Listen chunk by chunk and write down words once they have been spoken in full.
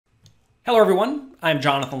Hello everyone, I'm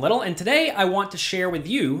Jonathan Little, and today I want to share with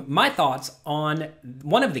you my thoughts on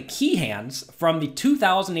one of the key hands from the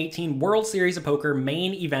 2018 World Series of Poker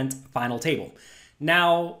Main Event Final Table.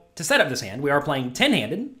 Now, to set up this hand, we are playing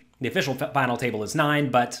 10-handed. The official final table is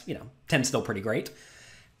 9, but, 10's still pretty great.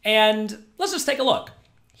 And let's just take a look.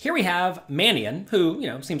 Here we have Mannion,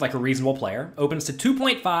 who, seems like a reasonable player, opens to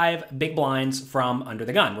 2.5 big blinds from under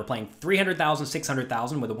the gun. We're playing 300,000,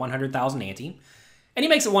 600,000 with a 100,000 ante. And he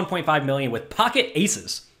makes it 1.5 million with pocket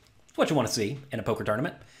aces. That's what you want to see in a poker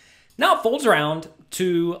tournament. Now it folds around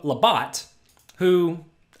to Labat, who,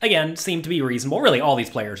 again, seem to be reasonable. Really, all these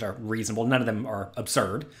players are reasonable. None of them are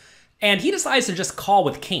absurd. And he decides to just call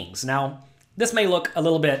with kings. Now, this may look a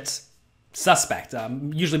little bit suspect.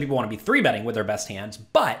 Usually people want to be 3-betting with their best hands,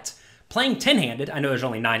 but playing 10-handed, I know there's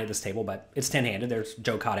only 9 at this table, but it's 10-handed. There's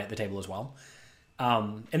Joe Cotta at the table as well.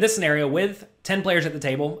 In this scenario, with 10 players at the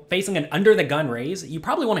table, facing an under-the-gun raise, you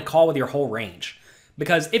probably want to call with your whole range.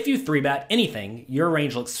 Because if you 3-bet anything, your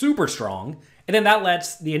range looks super strong, and then that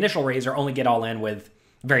lets the initial raiser only get all in with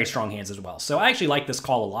very strong hands as well. So I actually like this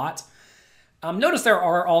call a lot. Notice there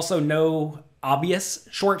are also no obvious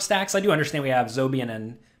short stacks. I do understand we have Zobian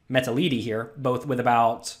and Metalidi here, both with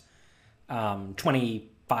about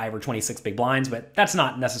 25 or 26 big blinds, but that's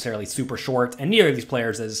not necessarily super short, and neither of these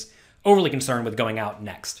players is overly concerned with going out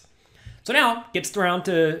next. So now gets around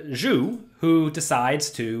to Zhu, who decides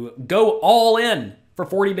to go all in for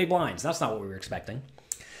 40 big blinds. That's not what we were expecting.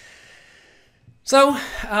 So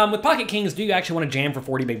with pocket kings, do you actually want to jam for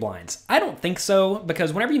 40 big blinds? I don't think so,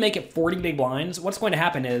 because whenever you make it 40 big blinds, what's going to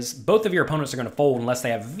happen is both of your opponents are going to fold unless they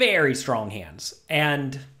have very strong hands.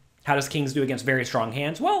 And how does kings do against very strong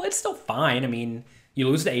hands? Well, it's still fine. I mean, you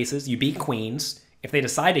lose to aces, you beat queens. If they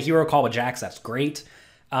decide to hero call with jacks, that's great.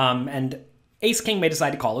 And ace-king may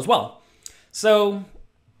decide to call as well. So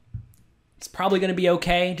it's probably going to be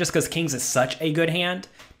okay just because kings is such a good hand.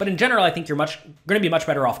 But in general, I think you're going to be much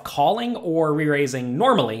better off calling or re-raising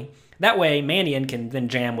normally. That way, Mannion can then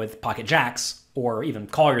jam with pocket jacks or even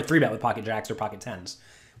call your 3-bet with pocket jacks or pocket 10s.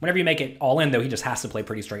 Whenever you make it all in, though, he just has to play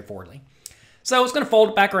pretty straightforwardly. So it's going to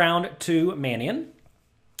fold back around to Mannion,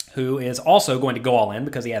 who is also going to go all in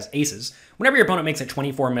because he has aces. Whenever your opponent makes it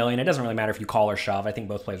 24 million, it doesn't really matter if you call or shove. I think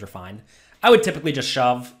both plays are fine. I would typically just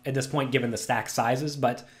shove at this point given the stack sizes,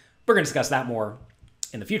 but we're going to discuss that more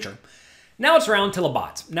in the future. Now it's around to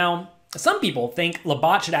Labat. Now, some people think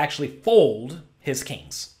Labat should actually fold his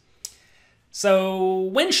kings. So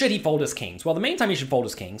when should he fold his kings? Well, the main time he should fold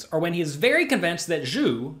his kings are when he is very convinced that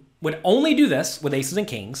Zhu would only do this with aces and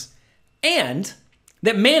kings, and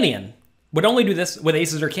that Mannion would only do this with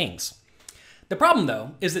aces or kings. The problem,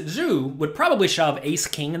 though, is that Zhu would probably shove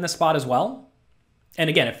ace-king in this spot as well. And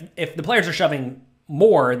again, if the players are shoving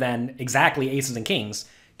more than exactly aces and kings,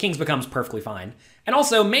 kings becomes perfectly fine. And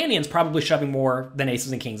also, Mannion's probably shoving more than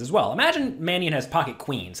aces and kings as well. Imagine Mannion has pocket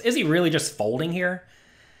queens. Is he really just folding here?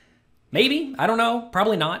 Maybe. I don't know.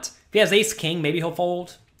 Probably not. If he has ace-king, maybe he'll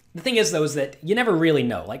fold. The thing is, though, is that you never really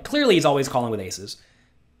know. Like, clearly he's always calling with aces.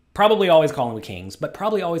 Probably always calling with kings, but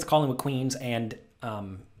probably always calling with queens and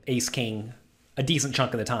ace-king a decent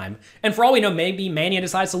chunk of the time. And for all we know, maybe Mannion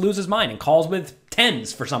decides to lose his mind and calls with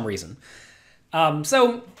 10s for some reason.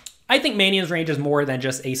 So I think Mannion's range is more than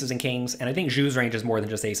just aces and kings, and I think Zhu's range is more than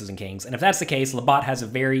just aces and kings. And if that's the case, Labat has a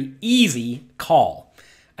very easy call.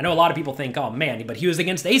 I know a lot of people think, oh man, but he was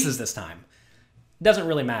against aces this time. Doesn't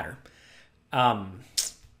really matter.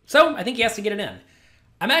 So I think he has to get it in.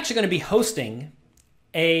 I'm actually going to be hosting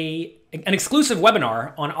an exclusive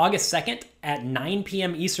webinar on August 2nd at 9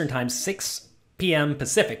 p.m. Eastern Time, 6 p.m.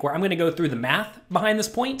 Pacific, where I'm going to go through the math behind this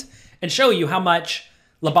point and show you how much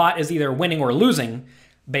Labat is either winning or losing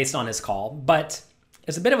based on his call. But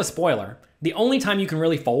it's a bit of a spoiler. The only time you can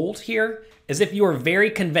really fold here is if you are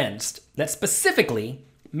very convinced that specifically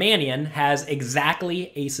Mannion has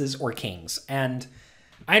exactly aces or kings. And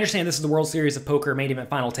I understand this is the World Series of Poker Main Event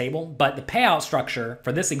Final Table, but the payout structure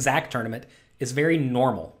for this exact tournament is very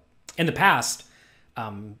normal. In the past,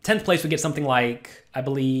 10th place would get something like, I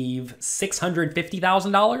believe,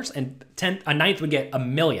 $650,000, and a 9th would get $1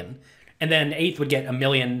 million, and then 8th would get $1.1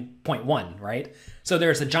 million, right? So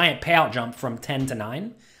there's a giant payout jump from 10 to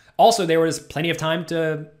 9. Also, there was plenty of time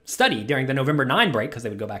to study during the November 9 break, because they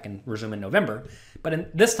would go back and resume in November.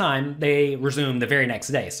 But this time, they resumed the very next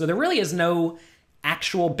day. So there really is no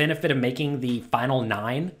actual benefit of making the final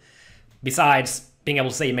 9, besides being able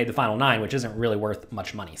to say you made the final 9, which isn't really worth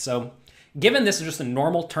much money. So given this is just a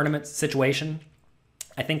normal tournament situation,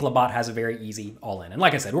 I think Labat has a very easy all-in. And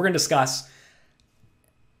like I said, we're going to discuss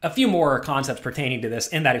a few more concepts pertaining to this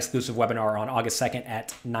in that exclusive webinar on August 2nd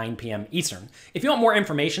at 9 p.m. Eastern. If you want more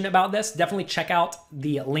information about this, definitely check out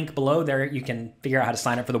the link below. There you can figure out how to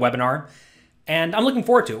sign up for the webinar. And I'm looking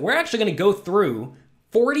forward to it. We're actually going to go through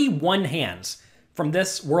 41 hands from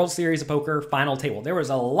this World Series of Poker final table. There was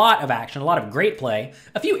a lot of action, a lot of great play,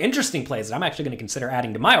 a few interesting plays that I'm actually going to consider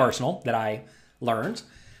adding to my arsenal that I learned.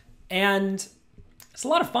 And it's a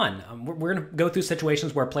lot of fun. We're going to go through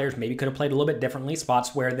situations where players maybe could have played a little bit differently,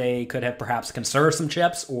 spots where they could have perhaps conserved some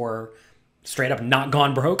chips or straight up not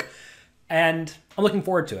gone broke. And I'm looking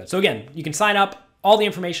forward to it. So again, you can sign up. All the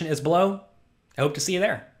information is below. I hope to see you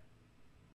there.